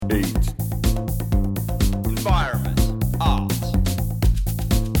EATT. Environment, art.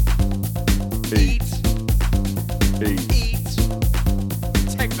 EATT. Eat.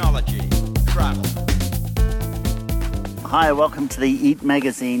 Technology, travel. Hi, welcome to the EATT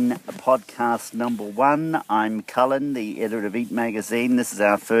Magazine Podcast number 1. I'm Cullen, the editor of EATT Magazine. This is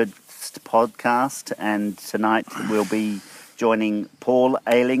our first podcast, and tonight we'll be joining Paul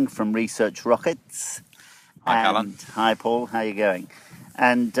Ayling from Research Rockets. Hi, Cullen. Hi, Paul. How are you going?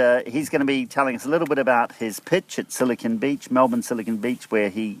 And he's going to be telling us a little bit about his pitch at Silicon Beach, Melbourne Silicon Beach, where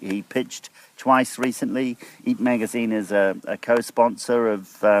he pitched twice recently. EATT Magazine is a co-sponsor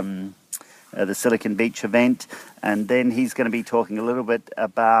of the Silicon Beach event. And then he's going to be talking a little bit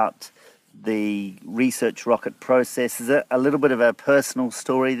about the research rocket process. Is it a little bit of a personal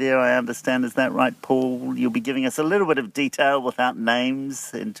story there, I understand? Is that right, Paul? You'll be giving us a little bit of detail without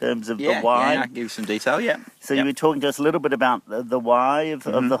names in terms of the why. Yeah, I can give you some detail, yeah. So you were talking to us a little bit about the why of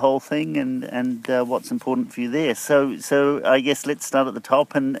the whole thing and what's important for you there. So I guess let's start at the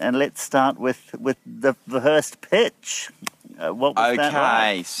top and let's start with the first pitch. What was that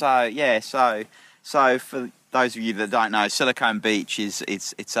like? So for those of you that don't know, Silicon Beach is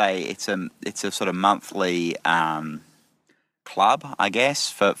it's a sort of monthly club, I guess,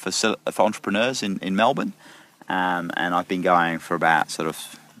 for entrepreneurs in Melbourne, and I've been going for about a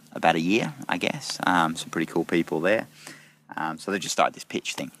year, I guess. Some pretty cool people there. So they just started this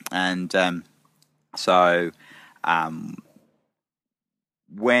pitch thing, and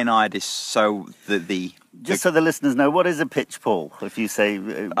when I Just so the listeners know, what is a pitch, Paul? If you say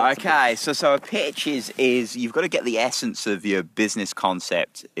okay, so a pitch is you've got to get the essence of your business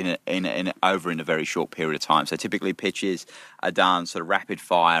concept in a very short period of time. So typically pitches are done sort of rapid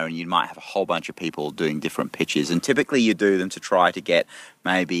fire, and you might have a whole bunch of people doing different pitches. And typically you do them to try to get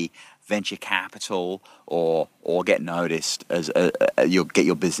maybe venture capital or get noticed as you'll get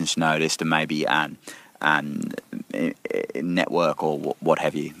your business noticed, and maybe network or what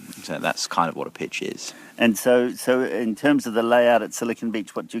have you. So that's kind of what a pitch is. And so in terms of the layout at Silicon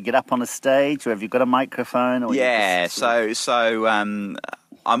Beach, what do you get up on a stage, or have you got a microphone? Or So I'm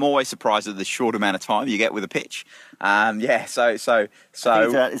always surprised at the short amount of time you get with a pitch.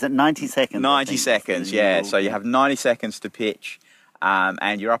 Is it 90 seconds? 90 seconds, yeah. So you have 90 seconds to pitch,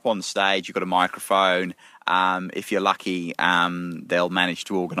 and you're up on the stage. You've got a microphone. If you're lucky, they'll manage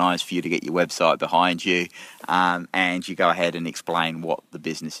to organise for you to get your website behind you, and you go ahead and explain what the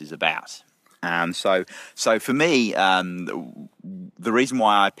business is about. So for me, the reason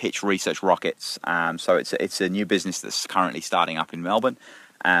why I pitch Research Rockets, so it's a new business that's currently starting up in Melbourne,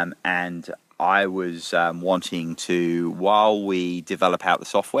 and I was wanting to, while we develop out the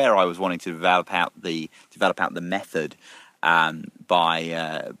software, I was wanting to develop out the method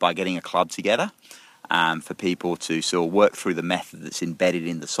by getting a club together. For people to sort of work through the method that's embedded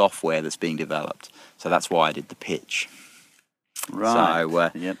in the software that's being developed. So that's why I did the pitch. Right.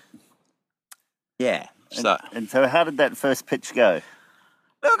 So, yep. Yeah. And so how did that first pitch go?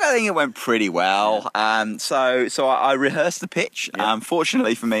 Look, I think it went pretty well. So I rehearsed the pitch. Yep.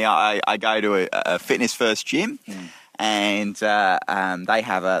 Fortunately for me, I go to a fitness first gym. And they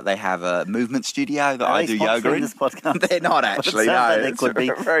have a movement studio that I do yoga in. This podcast? They're not actually. Well, no, they could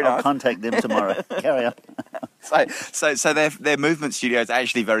be. Very nice. I'll contact them tomorrow. Carry on. So their movement studio is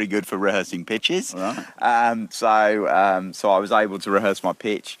actually very good for rehearsing pitches. Right. So I was able to rehearse my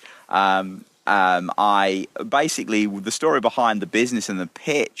pitch. I basically, the story behind the business and the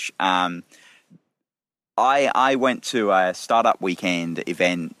pitch. I went to a startup weekend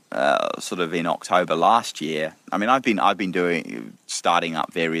event sort of in October last year. I mean, I've been starting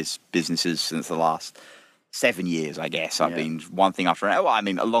up various businesses since the last 7 years, I guess. I've been one thing after another. Well, I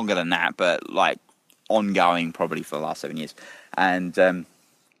mean, longer than that, but like ongoing probably for the last 7 years. And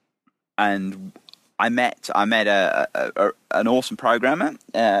I met an awesome programmer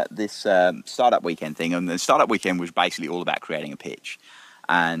this startup weekend thing, and the startup weekend was basically all about creating a pitch.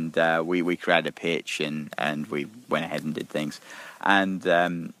 And we created a pitch and we went ahead and did things. And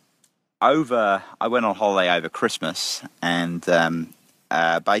I went on holiday over Christmas, and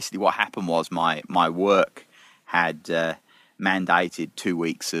basically what happened was my work had mandated 2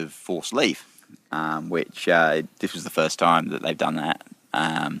 weeks of forced leave, which this was the first time that they've done that.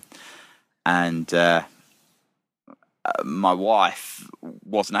 And my wife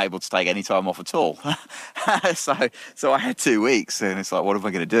wasn't able to take any time off at all. So I had 2 weeks, and it's like, what am I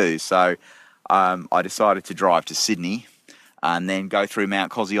going to do? So I decided to drive to Sydney and then go through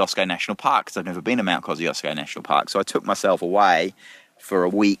Mount Kosciuszko National Park, because I've never been to Mount Kosciuszko National Park. So I took myself away for a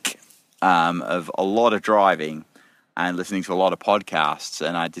week of a lot of driving and listening to a lot of podcasts,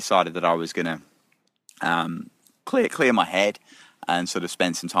 and I decided that I was going to clear my head and sort of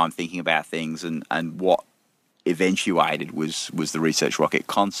spend some time thinking about things, and what eventuated was the research rocket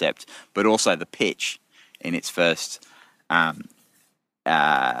concept, but also the pitch in its first part,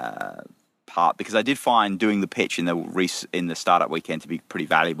 because I did find doing the pitch in the startup weekend to be pretty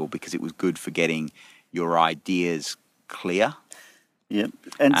valuable, because it was good for getting your ideas clear. Yep.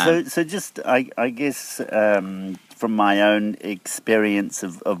 And so just, I guess, from my own experience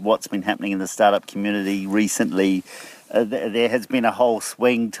of what's been happening in the startup community recently, there has been a whole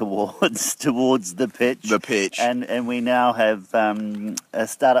swing towards the pitch. The pitch. And we now have a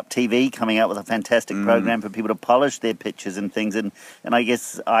Startup TV coming out with a fantastic program for people to polish their pitches and things. And I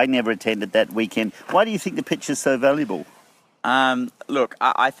guess I never attended that weekend. Why do you think the pitch is so valuable? Look,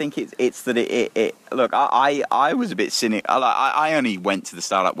 I think it's that look, I was a bit cynical. I only went to the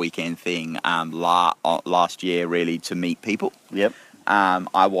startup weekend thing last year really to meet people. Yep.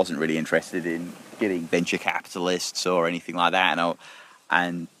 I wasn't really interested in getting venture capitalists or anything like that,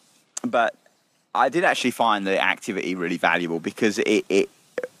 but I did actually find the activity really valuable, because it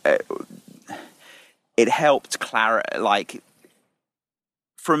helped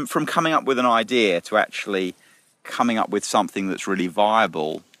from coming up with an idea to actually coming up with something that's really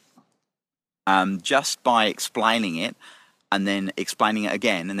viable, just by explaining it, and then explaining it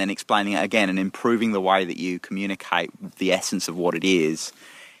again, and then explaining it again, and improving the way that you communicate the essence of what it is.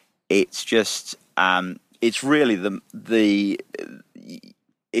 It's just, it's really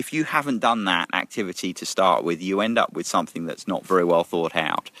if you haven't done that activity to start with, you end up with something that's not very well thought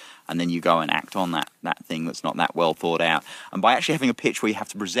out, and then you go and act on that thing that's not that well thought out. And by actually having a pitch where you have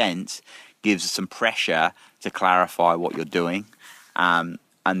to present, gives some pressure to clarify what you're doing. And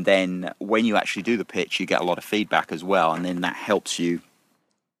then when you actually do the pitch, you get a lot of feedback as well, and then that helps you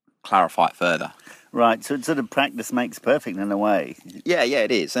clarify it further. Right, so it's sort of practice makes perfect in a way. Yeah,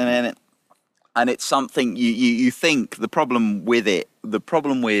 it is. And it's something you think, the problem with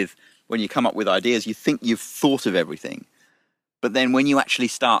when you come up with ideas, you think you've thought of everything. But then when you actually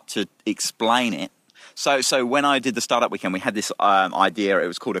start to explain it, so when I did the startup weekend, we had this idea, it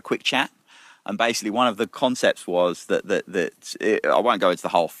was called a quick chat. And basically one of the concepts was that I won't go into the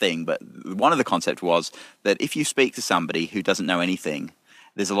whole thing, but one of the concepts was that if you speak to somebody who doesn't know anything,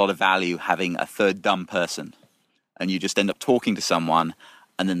 there's a lot of value having a third dumb person. And you just end up talking to someone,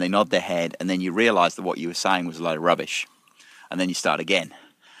 and then they nod their head, and then you realise that what you were saying was a load of rubbish. And then you start again.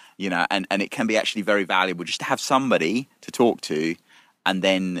 And it can be actually very valuable just to have somebody to talk to, and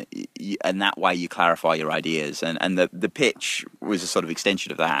then and that way you clarify your ideas, and the pitch was a sort of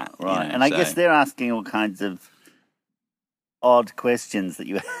extension of that. Right, and I guess they're asking all kinds of odd questions that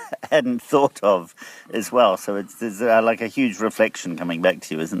you hadn't thought of as well. So there's like a huge reflection coming back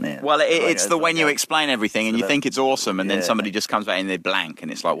to you, isn't there? Well, it's when you explain everything and you think it's awesome, and then somebody just comes back and they're blank,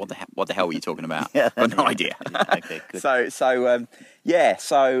 and it's like, what the hell were you talking about? Yeah, I've no idea. Okay, good. So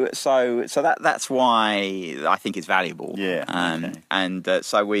that's why I think it's valuable. Yeah. And but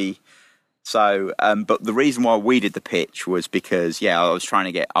the reason why we did the pitch was because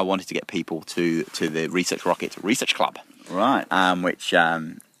I wanted to get people to the Research Rocket Research Club. Right. Which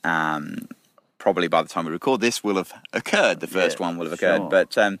probably by the time we record this will have occurred. The first one will have occurred. Sure.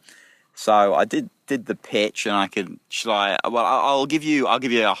 But so I did the pitch, and I'll give you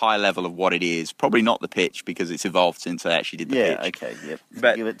a high level of what it is. Probably not the pitch, because it's evolved since I actually did the pitch. Yeah, okay, yep.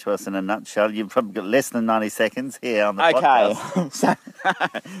 But give it to us in a nutshell. You've probably got less than 90 seconds here on the podcast.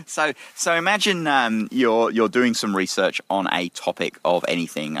 So imagine you're doing some research on a topic of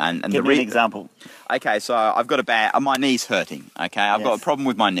anything, and give me an example. Okay, so I've got my knee's hurting. Okay, I've got a problem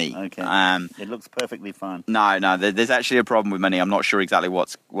with my knee. Okay, it looks perfectly fine. No, there's actually a problem with my knee. I'm not sure exactly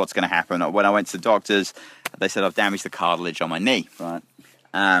what's going to happen. When I went to the doctors, they said I've damaged the cartilage on my knee. Right.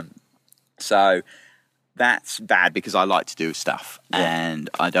 So that's bad, because I like to do stuff, and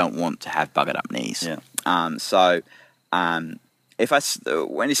I don't want to have buggered up knees. Yeah. When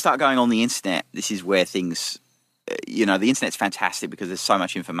you start going on the internet, this is where things. The internet's fantastic because there's so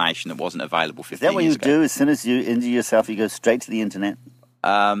much information that wasn't available 15 years ago. Is that what you do? As soon as you injure yourself, you go straight to the internet?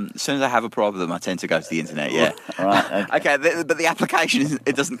 As soon as I have a problem, I tend to go to the internet, yeah. Right, okay. But the application,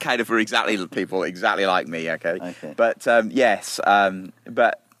 it doesn't cater for people exactly like me, okay? But, yes,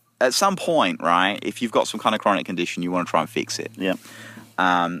 but at some point, right, if you've got some kind of chronic condition, you want to try and fix it. Yeah.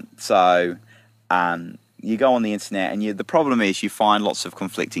 You go on the internet, and the problem is you find lots of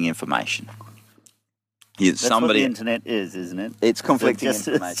conflicting information. That's what the internet is, isn't it? It's conflicting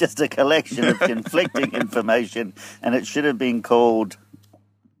information. It's just a collection of conflicting information, and it should have been called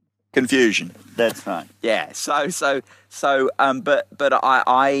confusion. That's right. Yeah.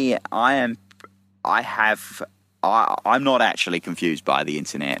 I'm not actually confused by the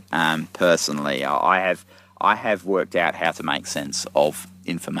internet. Personally, I have worked out how to make sense of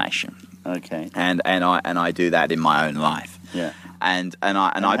information. Okay. And I do that in my own life. Yeah. And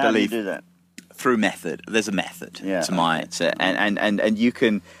I how believe do you do that? through method. There's a method to my and you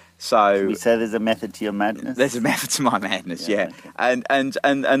can. So we say there's a method to your madness. There's a method to my madness, yeah. Okay.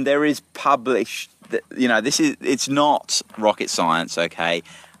 And there is published. It's not rocket science, okay.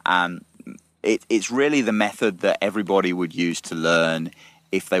 It's really the method that everybody would use to learn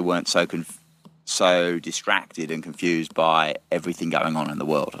if they weren't so distracted and confused by everything going on in the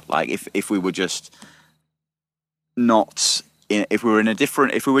world. Like if we were just not. If we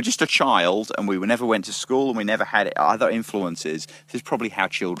were just a child and we never went to school and we never had other influences, this is probably how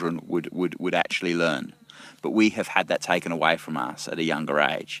children would actually learn. But we have had that taken away from us at a younger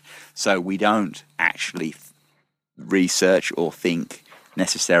age. So we don't actually research or think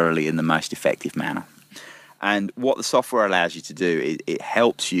necessarily in the most effective manner. And what the software allows you to do, it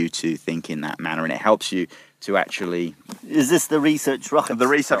helps you to think in that manner, and it helps you to actually... Is this the research rockets? The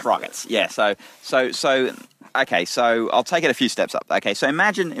research rockets, yeah. So okay, so I'll take it a few steps up. Okay, so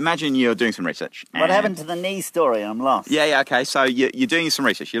imagine you're doing some research. What happened to the knee story? I'm lost. Yeah, okay, so you're doing some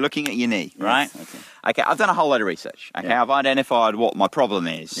research. You're looking at your knee, right? Yes, okay, I've done a whole lot of research. Okay, yeah. I've identified what my problem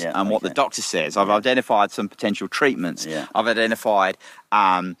is and what the doctor says. I've identified some potential treatments. Yeah. I've identified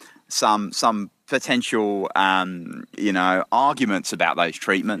some potential, arguments about those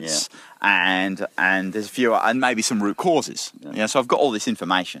treatments, and there's a few, and maybe some root causes. Yeah. So I've got all this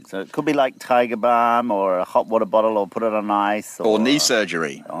information. So it could be like Tiger Balm or a hot water bottle, or put it on ice, or knee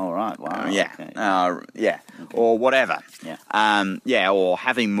surgery. All right, wow. Okay. Or whatever. Yeah. Or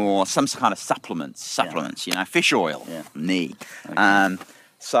having some kind of supplements. Fish oil, knee. Okay.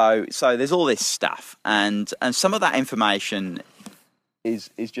 So there's all this stuff, and some of that information is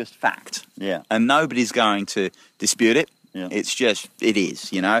just fact. Yeah. And nobody's going to dispute it. Yeah. It's just, it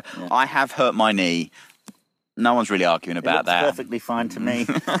is, Yeah. I have hurt my knee. No one's really arguing about that. Perfectly fine to me.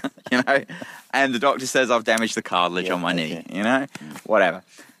 And the doctor says I've damaged the cartilage on my knee, whatever.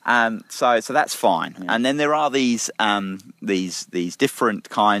 So that's fine. Yeah. And then there are these different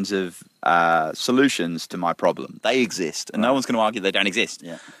kinds of solutions to my problem. They exist, and no one's going to argue they don't exist.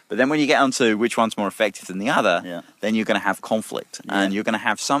 Yeah. But then when you get onto which one's more effective than the other, then you're going to have conflict, and you're going to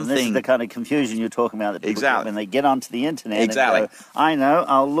have something. And this is the kind of confusion you're talking about that people get when they get onto the internet. Exactly. And go, I know,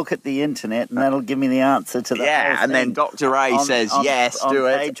 I'll look at the internet, and that'll give me the answer to the whole and then Dr. A says, yes, do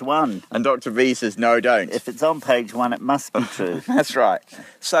it. On page 1. And Dr. B says, no, don't. If it's on page 1, it must be true. That's right.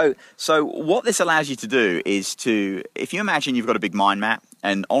 So what this allows you to do is if you imagine you've got a big mind map,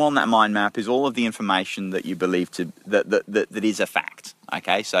 and on that mind map is all of the information that you believe that is a fact.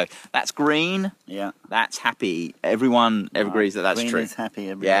 Okay, so that's green. Yeah. That's happy. Everyone agrees that that's green true. Green is happy,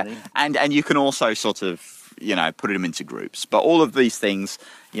 everybody. Yeah, and you can also sort of, put them into groups. But all of these things,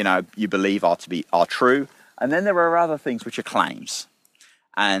 you believe are true. And then there are other things which are claims.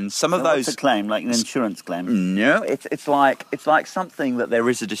 And some of those... What's a claim, like an insurance claim? No, it's like something that there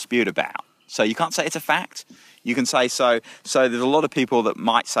is a dispute about. So you can't say it's a fact. You can say so there's a lot of people that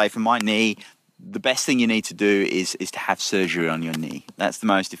might say, for my knee, the best thing you need to do is to have surgery on your knee. That's the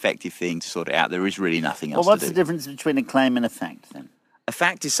most effective thing to sort it out. There is really nothing else Well, what's to do. the difference between a claim and a fact, then? A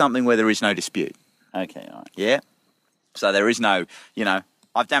fact is something where there is no dispute. Okay, all right. Yeah? So there is no,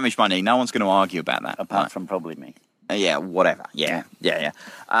 I've damaged my knee. No one's going to argue about that. Apart from probably me. Yeah, whatever. Yeah.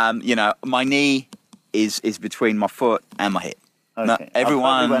 My knee is between my foot and my hip. Okay. No,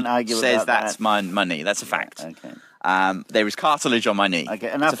 everyone says that's my knee. That's a fact. Okay. There is cartilage on my knee. Okay,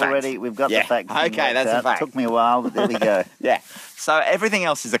 enough already. We've got the facts. Okay, that's a fact. It took me a while, but there we go. Yeah. So everything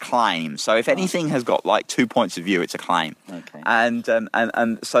else is a claim. So if anything has got like 2 points of view, it's a claim. Okay. And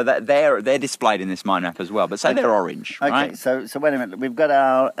so that they're displayed in this mind map as well. But say they're orange, right? Okay. So wait a minute. We've got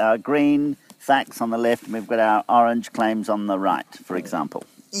our green facts on the left, and we've got our orange claims on the right, for example.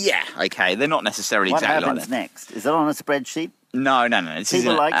 Yeah. Okay. They're not necessarily what exactly like that. What happens next? Is it on a spreadsheet? No.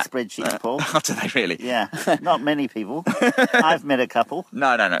 People like spreadsheets, Paul. Do they really? Yeah, not many people. I've met a couple.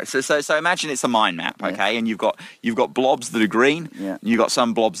 No. So imagine it's a mind map, okay? And you've got blobs that are green. Yeah. You've got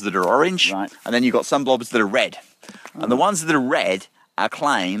some blobs that are orange. Right. And then you've got some blobs that are red. Oh. And the ones that are red are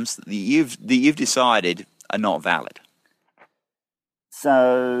claims that you've decided are not valid.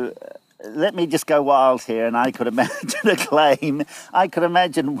 So let me just go wild here, and I could imagine a claim.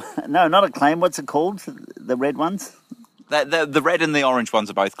 No, not a claim. What's it called? The red ones. The red and the orange ones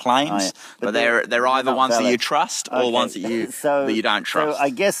are both claims, but they're either ones valid. that you trust or ones that you don't trust. So I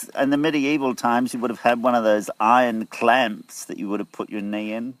guess in the medieval times you would have had one of those iron clamps that you would have put your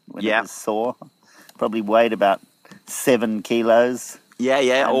knee in when it was sore. Probably weighed about 7 kilos.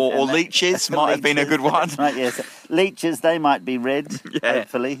 Yeah, or leeches might have been a good one. Right, yes. Leeches, they might be red, Yeah.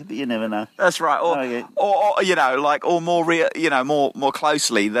 hopefully, but you never know. That's right. Or you know, like, or more more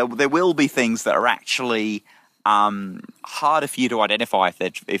closely, there will be things that are actually harder for you to identify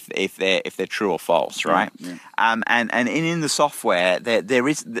if they're true or false, right? Yeah. And in the software there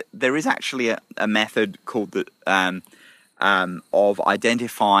is actually a method called of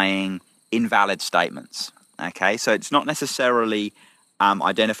identifying invalid statements. Okay, so it's not necessarily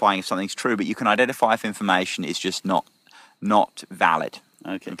identifying if something's true, but you can identify if information is just not valid.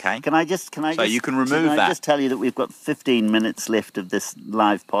 Okay. Can I just you can remove that. I just tell you that we've got 15 minutes left of this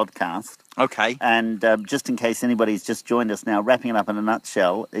live podcast. Okay. And just in case anybody's just joined us now, wrapping it up in a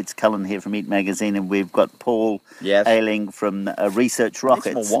nutshell, it's Cullen here from EATT Magazine, and we've got Paul Ayling from Research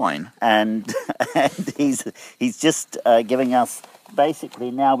Rockets. It's more wine. And he's just giving us.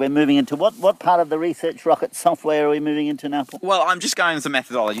 Basically, now we're moving into what part of the Research Rocket software are we moving into now, Paul? Well, I'm just going with the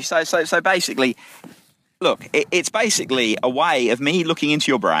methodology. So basically, look, it's basically a way of me looking into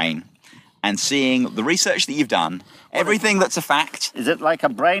your brain and seeing the research that you've done, everything that's a fact. Is it like a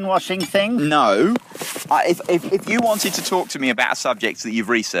brainwashing thing? No. If you wanted to talk to me about a subject that you've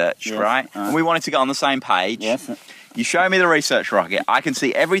researched, right, and we wanted to get on the same page, you show me the Research Rocket, I can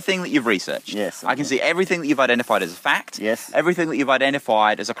see everything that you've researched. Yes. I can see everything that you've identified as a fact. Yes. Everything that you've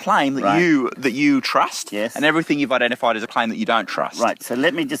identified as a claim that you trust. Yes. And everything you've identified as a claim that you don't trust. Right. So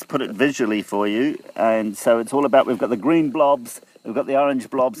let me just put it visually for you. And so it's all about, we've got the green blobs, we've got the orange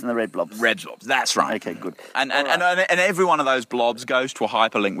blobs and the red blobs. Red blobs, that's right. Okay, good. And every one of those blobs goes to a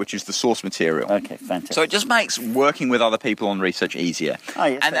hyperlink, which is the source material. Okay, fantastic. So it just makes working with other people on research easier. Oh,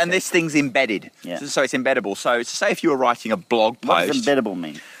 yes, and this thing's embedded, so it's embeddable. So say if you were writing a blog post. What does embeddable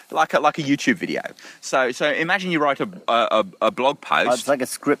mean? Like a YouTube video. So imagine you write a blog post. Oh, it's like a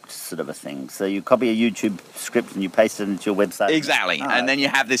script sort of a thing. So you copy a YouTube script and you paste it into your website. Exactly. And then you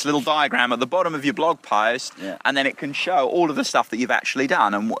have this little diagram at the bottom of your blog post, and then it can show all of the stuff that you've actually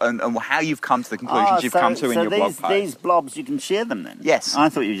done and how you've come to the conclusions you've come to in your blog post. These blobs, you can share them then? Yes. I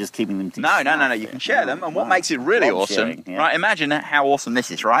thought you were just keeping them together. No. You can share them. And what makes it really awesome, right? Imagine how awesome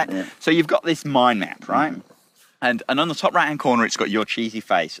this is, right? Yeah. So you've got this mind map, right? Mm-hmm. And on the top right-hand corner, it's got your cheesy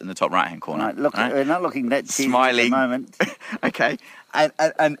face in the top right-hand corner. Right, look, we're not looking that cheesy Smiling. at the moment. Okay. And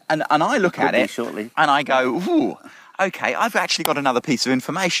I look at it, shortly. And I go, ooh, okay, I've actually got another piece of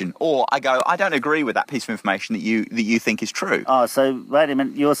information. Or I go, I don't agree with that piece of information that you think is true. Oh, so wait a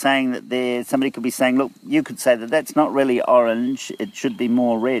minute, you're saying that somebody could be saying, look, you could say that that's not really orange, it should be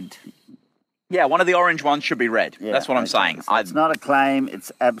more red. Yeah, one of the orange ones should be red. Yeah, that's what I'm saying. So it's not a claim;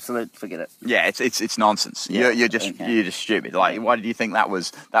 it's absolute. Forget it. Yeah, it's nonsense. Yeah, you're just stupid. Like, why did you think that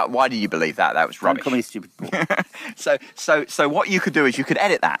was that? Why did you believe that? That was rubbish. Don't call me stupid. So what you could do is you could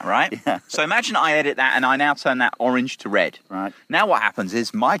edit that, right? Yeah. So imagine I edit that and I now turn that orange to red. Right. Now what happens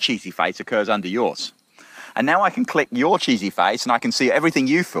is my cheesy face occurs under yours. And now I can click your cheesy face and I can see everything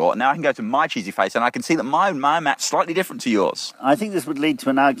you thought. Now I can go to my cheesy face and I can see that my map's slightly different to yours. I think this would lead to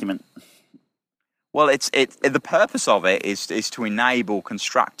an argument. Well, the purpose of it is to enable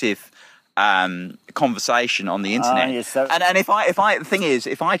constructive conversation on the internet. Yes, so and if the thing is,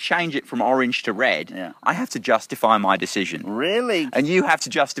 if I change it from orange to red, I have to justify my decision. Really? And you have to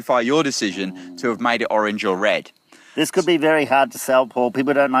justify your decision to have made it orange or red. This could be very hard to sell, Paul.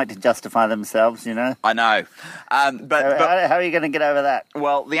 People don't like to justify themselves, you know. I know, but how are you going to get over that?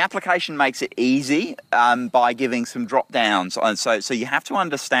 Well, the application makes it easy by giving some drop downs, and so you have to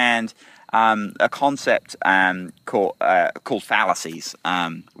understand a concept called fallacies,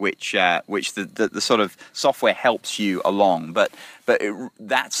 which the sort of software helps you along, but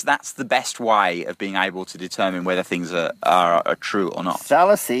that's the best way of being able to determine whether things are true or not.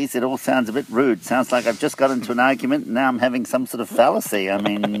 Fallacies, it all sounds a bit rude. Sounds like I've just got into an argument and now I'm having some sort of fallacy. I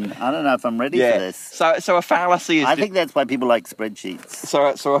mean, I don't know if I'm ready for this. So a fallacy is. I think that's why people like spreadsheets.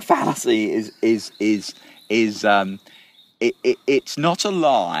 So a fallacy is it's not a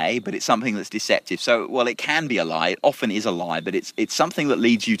lie, but it's something that's deceptive. So, well, it can be a lie. It often is a lie, but it's something that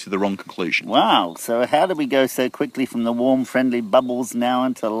leads you to the wrong conclusion. Wow. So how do we go so quickly from the warm, friendly bubbles now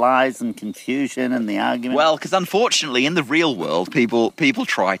into lies and confusion and the argument? Well, because unfortunately, in the real world, people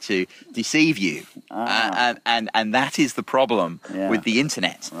try to deceive you, and that is the problem with the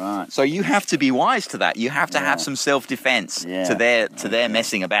internet. Right. So you have to be wise to that. You have to have some self-defense to their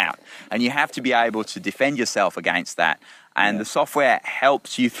messing about, and you have to be able to defend yourself against that. And the software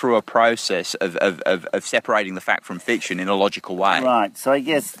helps you through a process of separating the fact from fiction in a logical way. Right. So I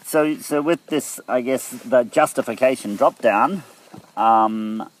guess so with this, I guess the justification drop down.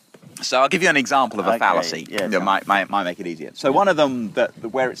 So I'll give you an example of a fallacy that might make it easier. So one of them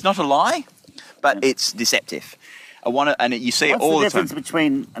where it's not a lie, but it's deceptive. And you see What's it all the the time. difference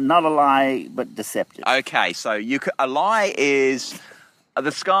between not a lie but deceptive? Okay, so a lie is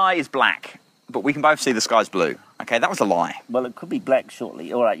the sky is black, but we can both see the sky's blue. Okay, that was a lie. Well, it could be black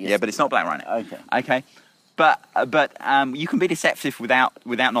shortly. All right, yes. Yeah, but it's not black right now. Okay. Okay. But you can be deceptive without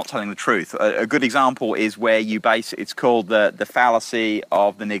not telling the truth. A good example is where it's called the fallacy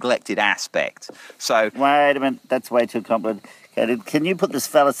of the neglected aspect. So Wait a minute, that's way too complicated. Can you put this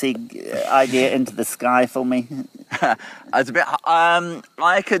fallacy idea into the sky for me? it's a bit.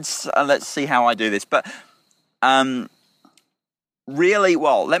 I could. Let's see how I do this. But really,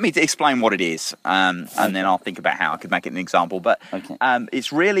 well, let me explain what it is, and then I'll think about how I could make it an example. But Okay.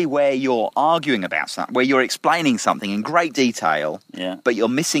 It's really where you're arguing about something, where you're explaining something in great detail, Yeah. but you're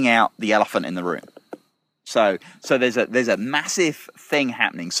missing out the elephant in the room. So there's a massive thing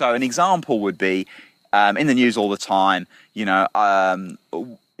happening. So an example would be in the news all the time. You know,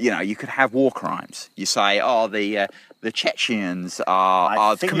 you could have war crimes. You say, oh, the Chechens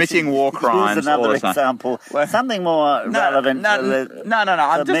are committing war crimes. Use another all the time. example. Something more relevant. No.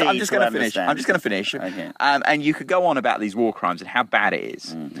 I'm just going to finish. understand. I'm just going to finish. Okay. And you could go on about these war crimes and how bad it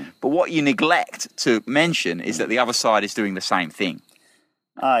is. Mm-hmm. But what you neglect to mention is that the other side is doing the same thing.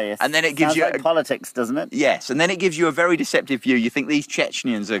 Oh, yes. And then it gives Sounds you like politics, doesn't it? Yes, and then it gives you a very deceptive view. You think these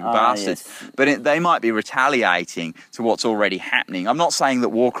Chechens are bastards, yes. but they might be retaliating to what's already happening. I'm not saying that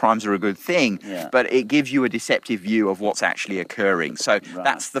war crimes are a good thing, but it gives you a deceptive view of what's actually occurring. So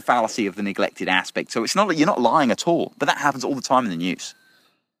that's the fallacy of the neglected aspect. So you're not lying at all, but that happens all the time in the news.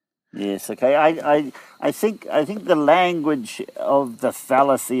 Yes, okay. I think the language of the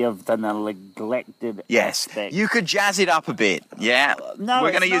fallacy of the neglected aspect. You could jazz it up a bit. Yeah, No,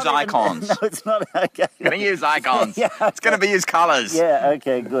 we're going to use icons. No, it's not. Okay, We're going to use icons. Yeah, It's going to be use colours. yeah.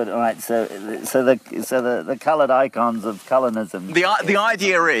 Okay, good. All right. So the coloured icons of colonism. The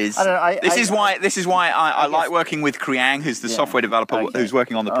idea is this is why I like working with Kriang, who's the software developer who's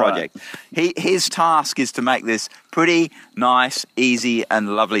working on the project. His task is to make this pretty nice, easy,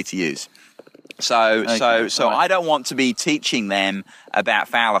 and lovely to use. So I don't want to be teaching them about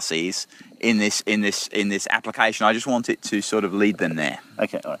fallacies in this application. I just want it to sort of lead them there.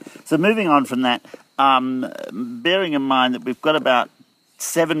 Okay. All right. So moving on from that, bearing in mind that we've got about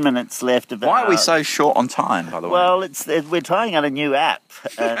 7 minutes left of Why are we so short on time, by the way? Well, we're trying out a new app.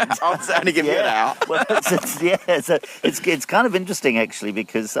 I'll only give you it out. Well, so it's kind of interesting actually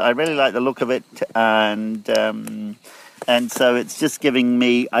because I really like the look of it, and so it's just giving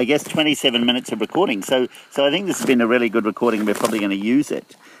me, I guess, 27 minutes of recording. So I think this has been a really good recording. We're probably going to use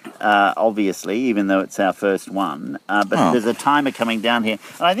it, obviously, even though it's our first one. But there's a timer coming down here,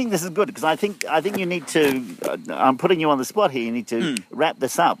 and I think this is good because I think you need to. I'm putting you on the spot here. You need to wrap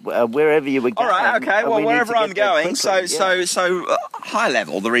this up wherever you were going. All right, okay. Well, wherever I'm going. So high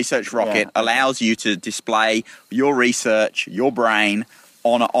level, the research rocket allows you to display your research, your brain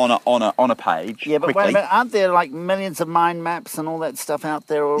on a page. Yeah, but quickly. wait a minute, aren't there like millions of mind maps and all that stuff out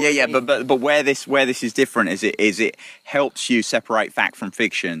there already? Yeah, but where this is different is it helps you separate fact from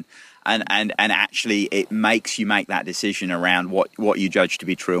fiction, and actually it makes you make that decision around what you judge to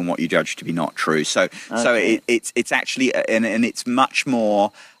be true and what you judge to be not true. So it's actually and it's much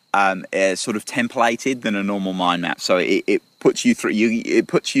more sort of templated than a normal mind map. So it puts you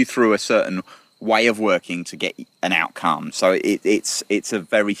through a certain way of working to get an outcome. So it's a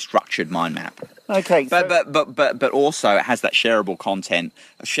very structured mind map. Okay. But also it has that shareable content,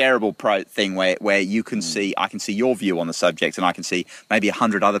 a shareable thing where you can see, I can see your view on the subject, and I can see maybe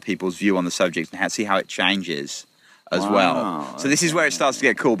 100 other people's view on the subject, and see how it changes as well. So this is where it starts to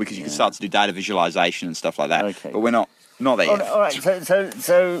get cool because you can start to do data visualization and stuff like that. Okay. But we're not there yet. All right.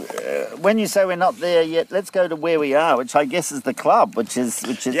 So when you say we're not there yet, let's go to where we are, which I guess is the club, which is So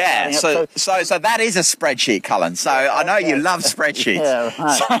that is a spreadsheet, Cullen. So I know you love spreadsheets. Yeah,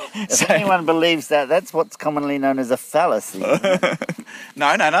 right. If anyone believes that, that's what's commonly known as a fallacy. No.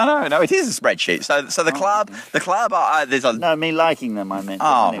 It is a spreadsheet. So the club. There's a no, me liking them. I meant.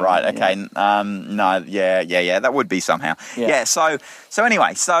 Oh, anyway, right. Okay. Yeah. No. Yeah. That would be somehow. Yeah. So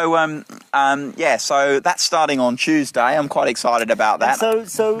anyway. So that's starting on Tuesday. I'm quite excited about that.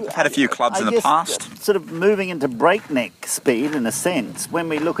 So I've had a few clubs in the past. Sort of moving into breakneck speed in a sense. When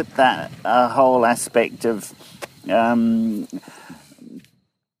we look at that whole aspect of, you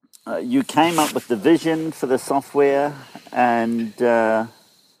came up with the vision for the software, and then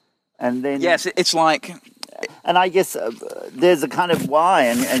yes, it's like And I guess there's a kind of why,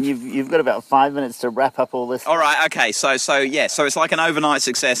 and you've got about 5 minutes to wrap up all this. All right, okay, so it's like an overnight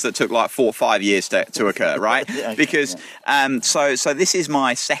success that took like 4 or 5 years to occur, right? Okay, because so this is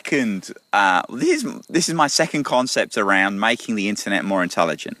my second this is my second concept around making the internet more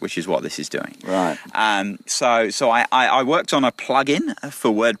intelligent, which is what this is doing. Right. So I worked on a plugin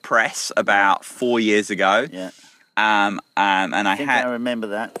for WordPress about 4 years ago. Yeah. And I remember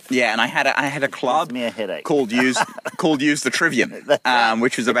that. Yeah, and I had a club gives me a headache. called Use the Trivium,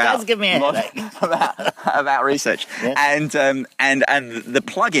 which was about It does give me a headache. about research. Yes. And the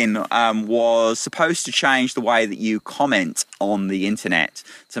plugin was supposed to change the way that you comment on the internet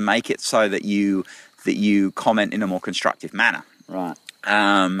to make it so that you comment in a more constructive manner. Right.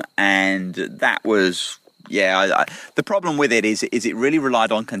 And that was the problem with it is it really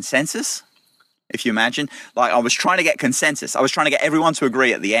relied on consensus. If you imagine, like I was trying to get consensus. I was trying to get everyone to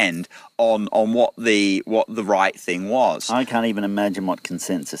agree at the end on what the right thing was. I can't even imagine what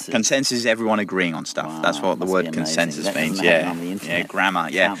consensus is. Consensus is everyone agreeing on stuff. Wow, that's what the word consensus means. On the internet. Yeah, grammar.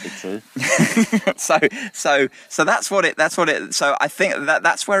 Yeah, Can't be true. so that's what it. So I think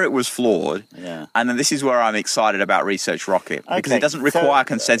that's where it was flawed. Yeah. And then this is where I'm excited about Research Rocket because it doesn't require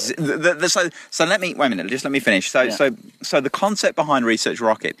consensus. So let me wait a minute. Just let me finish. So the concept behind Research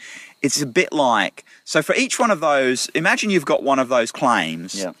Rocket. It's a bit like, so for each one of those, imagine you've got one of those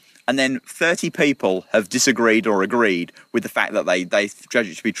claims, and then 30 people have disagreed or agreed with the fact that they judge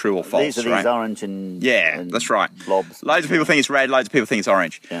it to be true or false. These are these orange and that's right. Blobs. Loads of people think it's red, loads of people think it's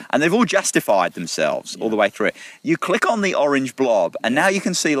orange. Yeah. And they've all justified themselves all the way through it. You click on the orange blob, and now you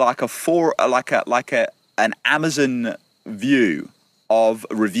can see like an Amazon view of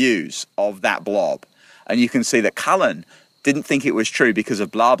reviews of that blob. And you can see that Cullen didn't think it was true because of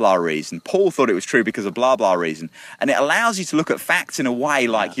blah, blah reason. Paul thought it was true because of blah, blah reason. And it allows you to look at facts in a way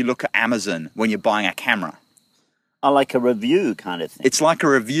like you look at Amazon when you're buying a camera. Like a review kind of thing. It's like a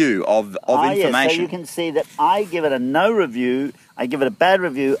review of information. Yeah, so you can see that I give it a no review, I give it a bad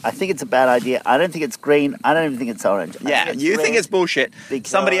review, I think it's a bad idea, I don't think it's green, I don't even think it's orange. You think it's bullshit,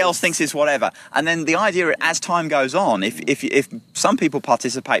 somebody else thinks it's whatever. And then the idea, as time goes on, if some people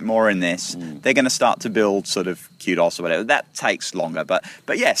participate more in this, they're going to start to build sort of kudos or whatever. That takes longer, but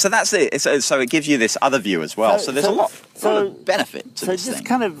yeah, so that's it. So it gives you this other view as well. So there's a lot of benefit to this thing. So just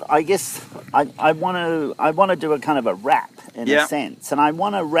kind of, I guess, I want to do a kind of a wrap in a sense, and I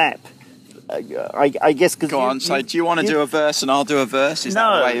want to wrap. I guess because go on. So do you want to do a verse and I'll do a verse? Is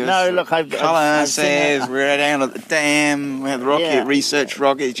that the way it was? No. Look, I've says we're down at the dam. We have the rocket, Research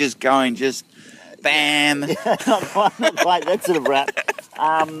Rocket, just going, just bam. Not quite that sort of rap.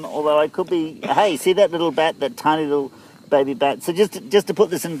 Although I could be. Hey, see that little bat, that tiny little baby bat. So just to put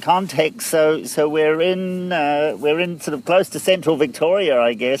this in context, so we're in sort of close to central Victoria,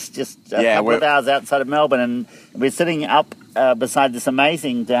 I guess, just a couple of hours outside of Melbourne, and we're sitting up beside this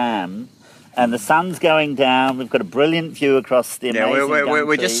amazing dam. And the sun's going down. We've got a brilliant view across the amazing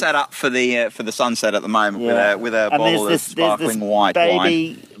we're just set up for the sunset at the moment with a bottle of sparkling white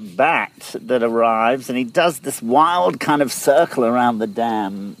wine. There's this baby bat that arrives, and he does this wild kind of circle around the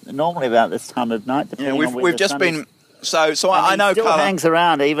dam. Normally about this time of night. We've just been. So I know. He still hangs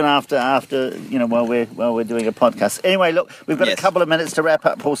around even after while we're doing a podcast. Anyway, look, we've got a couple of minutes to wrap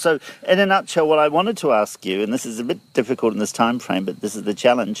up, Paul. So in a nutshell, what I wanted to ask you, and this is a bit difficult in this time frame, but this is the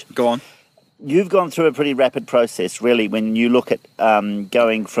challenge. Go on. You've gone through a pretty rapid process, really, when you look at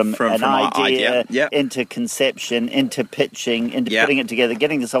going from an idea into conception, into pitching, into putting it together,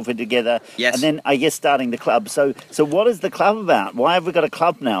 getting the software together, and then, I guess, starting the club. So what is the club about? Why have we got a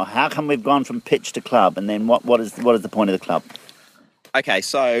club now? How come we've gone from pitch to club? And then what is the point of the club? Okay,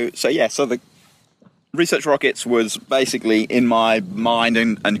 so the Research Rockets was basically in my mind,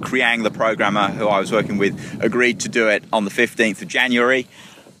 and Kriang, the programmer who I was working with, agreed to do it on the 15th of January.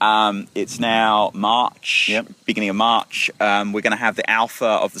 It's now March, beginning of March. We're going to have the alpha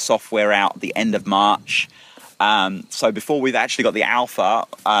of the software out at the end of March. So before we've actually got the alpha,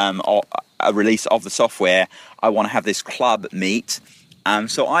 a release of the software, I want to have this club meet.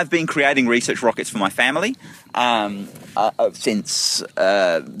 So I've been creating Research Rockets for my family since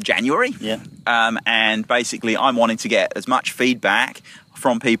January. And basically I'm wanting to get as much feedback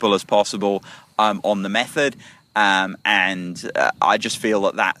from people as possible on the method. And I just feel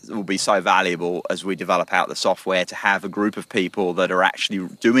that will be so valuable as we develop out the software, to have a group of people that are actually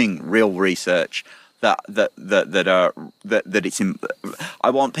doing real research I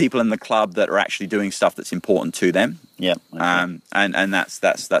want people in the club that are actually doing stuff that's important to them. Yeah. Okay. And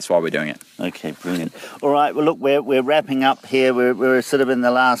that's why we're doing it. Okay, brilliant. All right. Well, look, we're wrapping up here. We're sort of in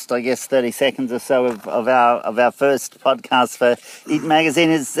the last, I guess, 30 seconds or so of our first podcast for EATT Magazine.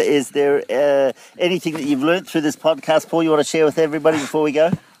 Is there anything that you've learnt through this podcast, Paul, you want to share with everybody before we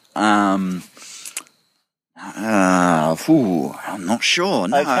go? I'm not sure.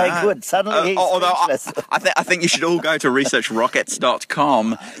 No, okay, good. Suddenly, although I think you should all go to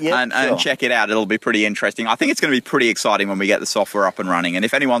researchrockets.com and check it out. It'll be pretty interesting. I think it's going to be pretty exciting when we get the software up and running. And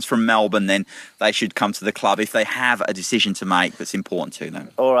if anyone's from Melbourne, then they should come to the club if they have a decision to make that's important to them.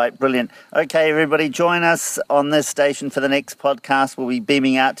 All right, brilliant. Okay, everybody, join us on this station for the next podcast. We'll be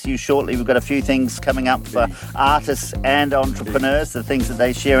beaming out to you shortly. We've got a few things coming up for artists and entrepreneurs, the things that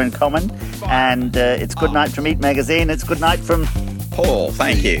they share in common. And it's good night from EATT Magazine. It's good night from Paul.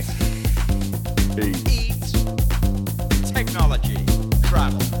 Thank you. EATT Technology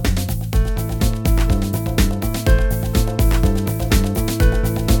Travel.